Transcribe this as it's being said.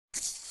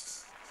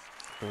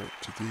Today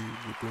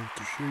we're going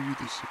to show you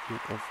the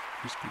secret of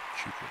crispy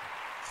chicken.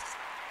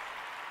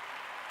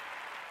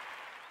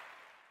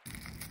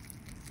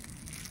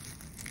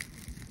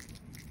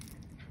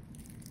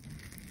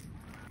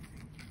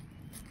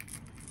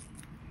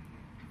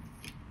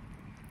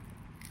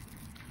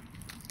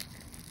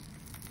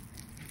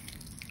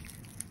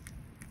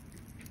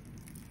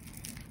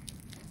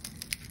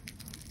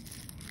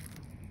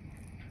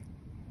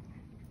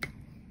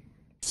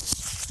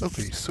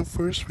 Okay, so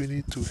first we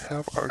need to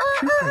have our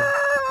chicken.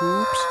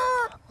 Oops.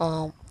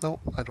 No,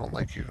 I don't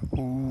like you.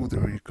 Ooh,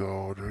 there you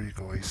go, there you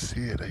go. I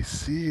see it, I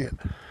see it.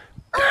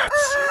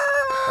 That's it,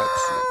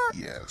 that's it.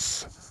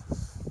 Yes,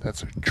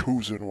 that's a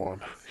chosen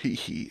one. Hee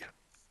hee.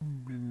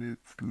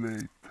 Minutes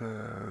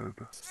later.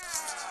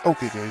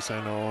 Okay, guys,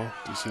 I know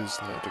this is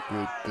not a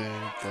good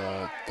thing,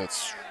 but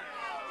that's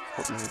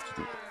what we need to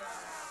do.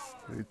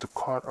 We need to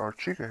cut our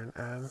chicken,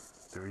 and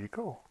there you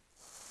go.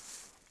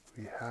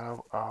 We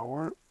have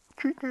our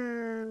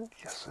chicken.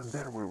 Yes, and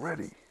then we're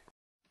ready.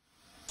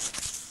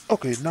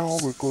 Okay, now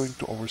we're going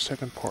to our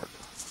second part.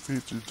 We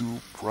need to do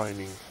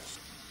brining.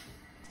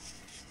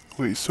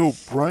 Okay, so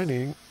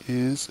brining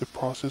is a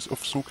process of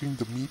soaking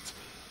the meat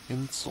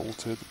in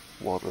salted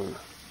water.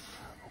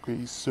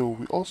 Okay, so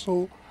we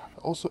also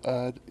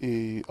add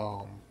a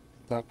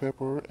black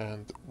pepper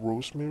and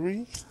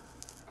rosemary,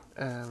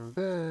 and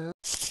then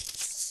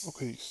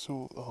okay,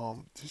 so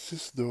this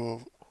is the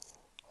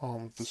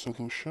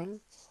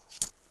solution.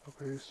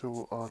 Okay,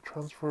 so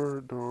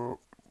transfer the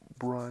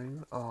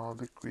brine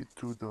liquid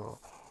to the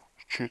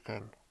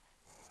chicken.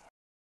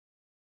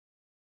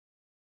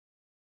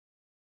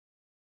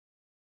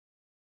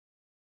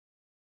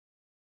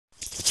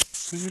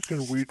 So you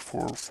can wait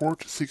for 4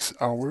 to 6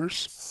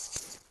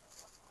 hours.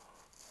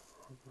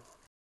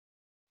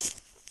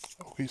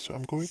 Okay, so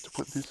I'm going to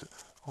put this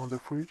on the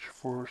fridge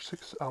for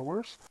 6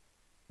 hours.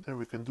 Then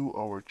we can do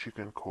our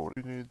chicken coat.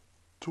 We need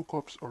 2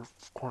 cups of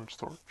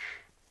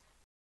cornstarch,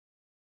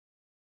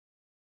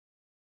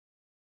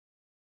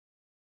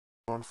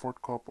 1/4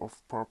 cup of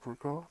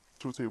paprika,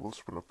 2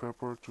 tablespoons of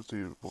pepper, 2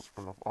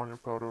 tablespoons of onion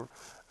powder,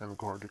 and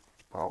garlic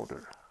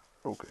powder.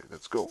 Okay,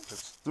 let's go.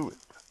 Let's do it.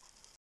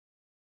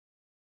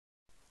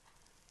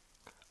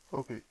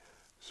 Okay,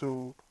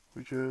 so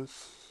we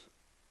just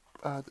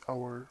add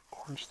our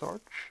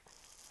cornstarch,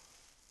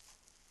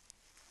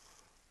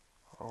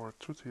 our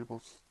 2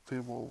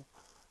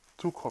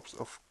 cups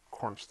of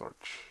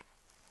cornstarch.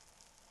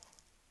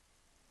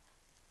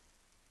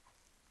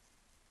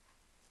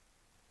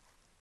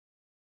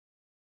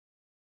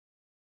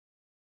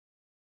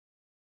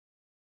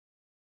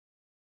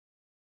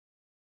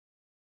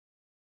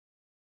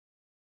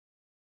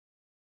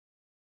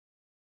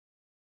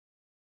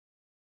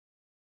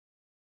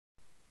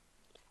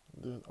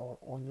 Then our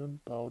onion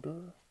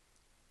powder,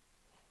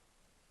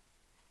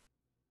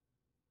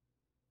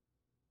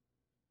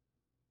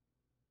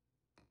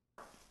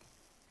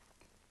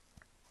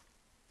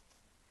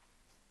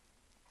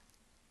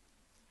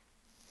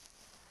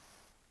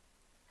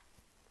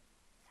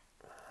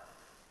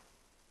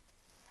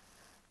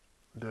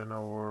 then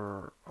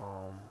our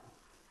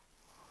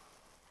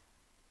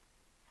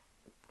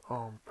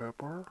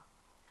pepper,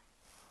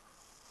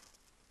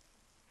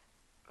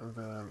 and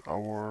then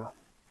our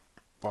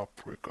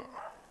paprika.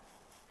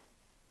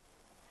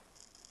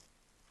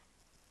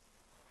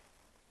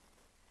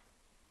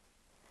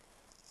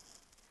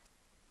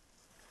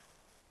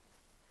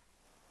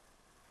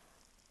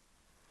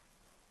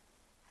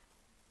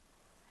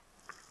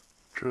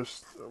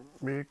 Just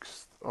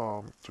mix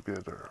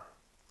together.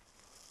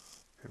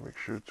 Okay, make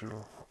sure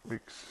to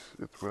mix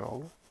it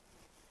well.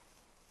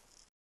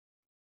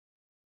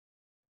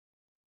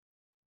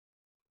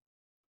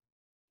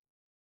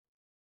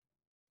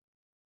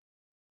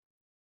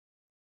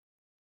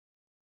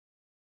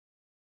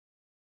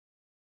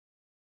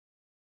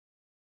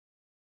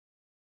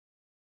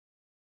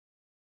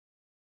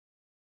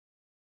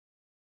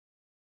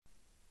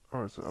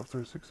 Alright, so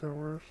after 6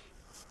 hours,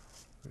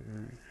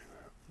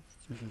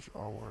 this is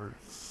our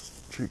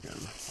chicken.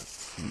 Let's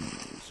see.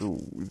 So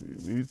we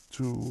need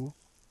to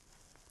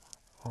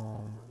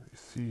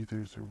see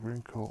there's a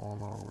wrinkle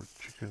on our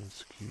chicken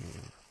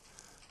skin.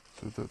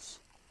 So that's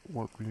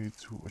what we need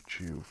to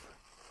achieve.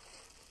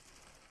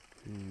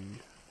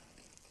 Okay.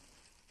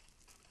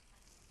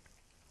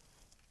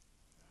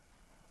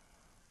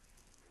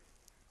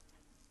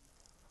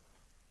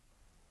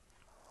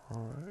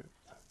 Alright.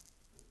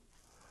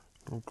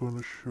 I'm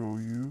gonna show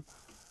you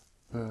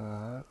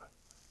that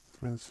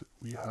means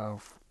we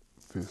have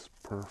this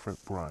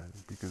perfect brine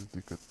because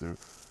look at the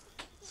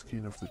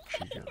skin of the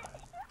chicken.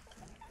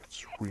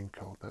 It's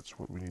wrinkled. That's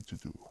what we need to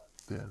do.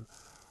 Then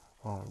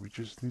we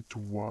just need to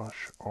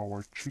wash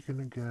our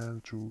chicken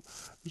again to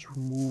just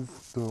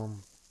remove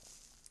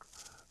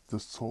the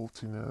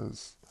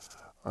saltiness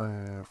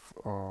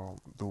of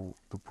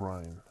the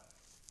brine.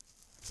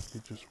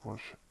 You just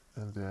wash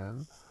and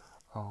then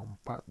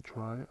pat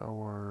dry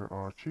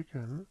our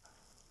chicken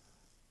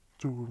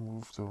to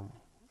remove the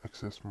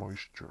excess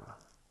moisture.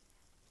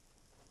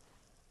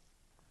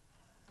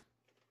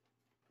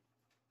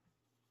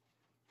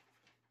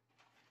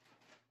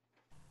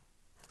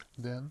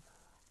 Then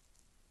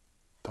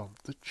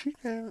dump the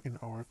chicken in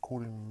our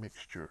coating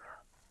mixture.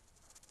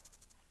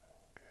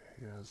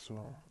 Yeah,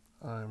 so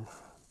I'm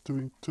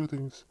doing two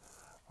things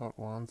at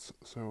once.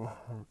 So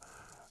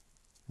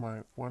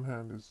my one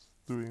hand is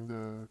doing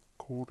the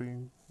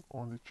coating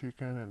on the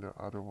chicken, and the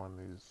other one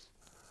is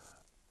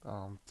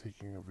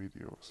taking a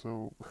video.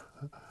 So,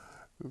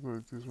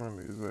 so this one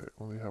is I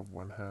only have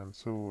one hand.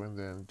 So and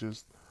then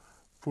just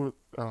put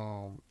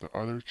the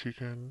other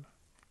chicken,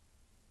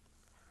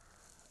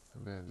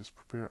 and then just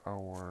prepare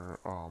our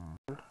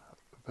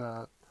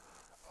that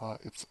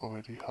it's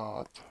already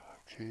hot.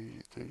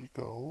 Okay, there you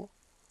go.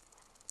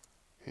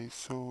 Okay,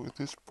 so at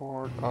this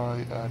part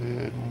I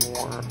added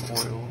more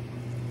oil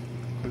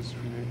because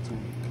we need to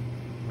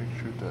make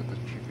sure that the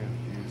chicken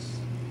is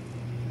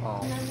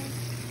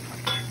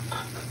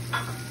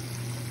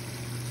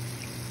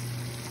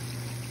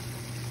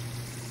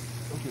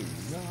okay,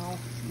 now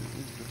here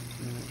is the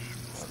finished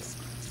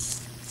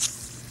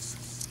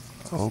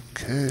product.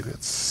 Okay,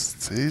 let's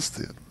taste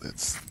it.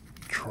 Let's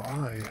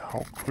try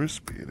how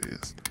crispy it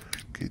is.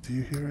 Okay, do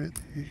you hear it?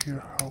 Do you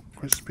hear how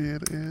crispy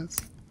it is?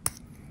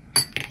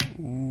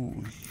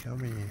 Ooh,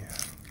 yummy.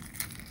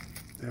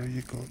 There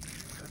you go.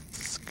 That's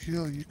the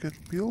skill. You can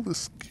peel the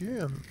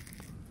skin.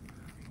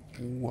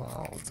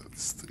 Wow,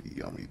 that's the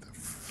yummy, the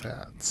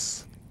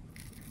fats.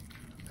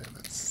 And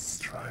let's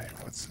try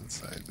what's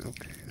inside.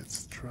 Okay,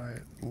 let's try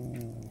it.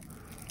 Ooh,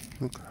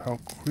 look how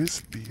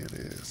crispy it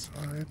is,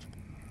 right?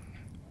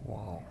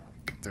 Wow,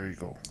 there you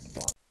go.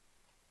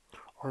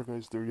 Alright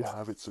guys, there you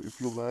have it. So if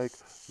you like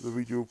the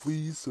video,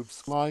 please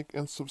like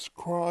and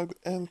subscribe,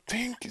 and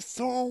thank you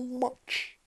so much.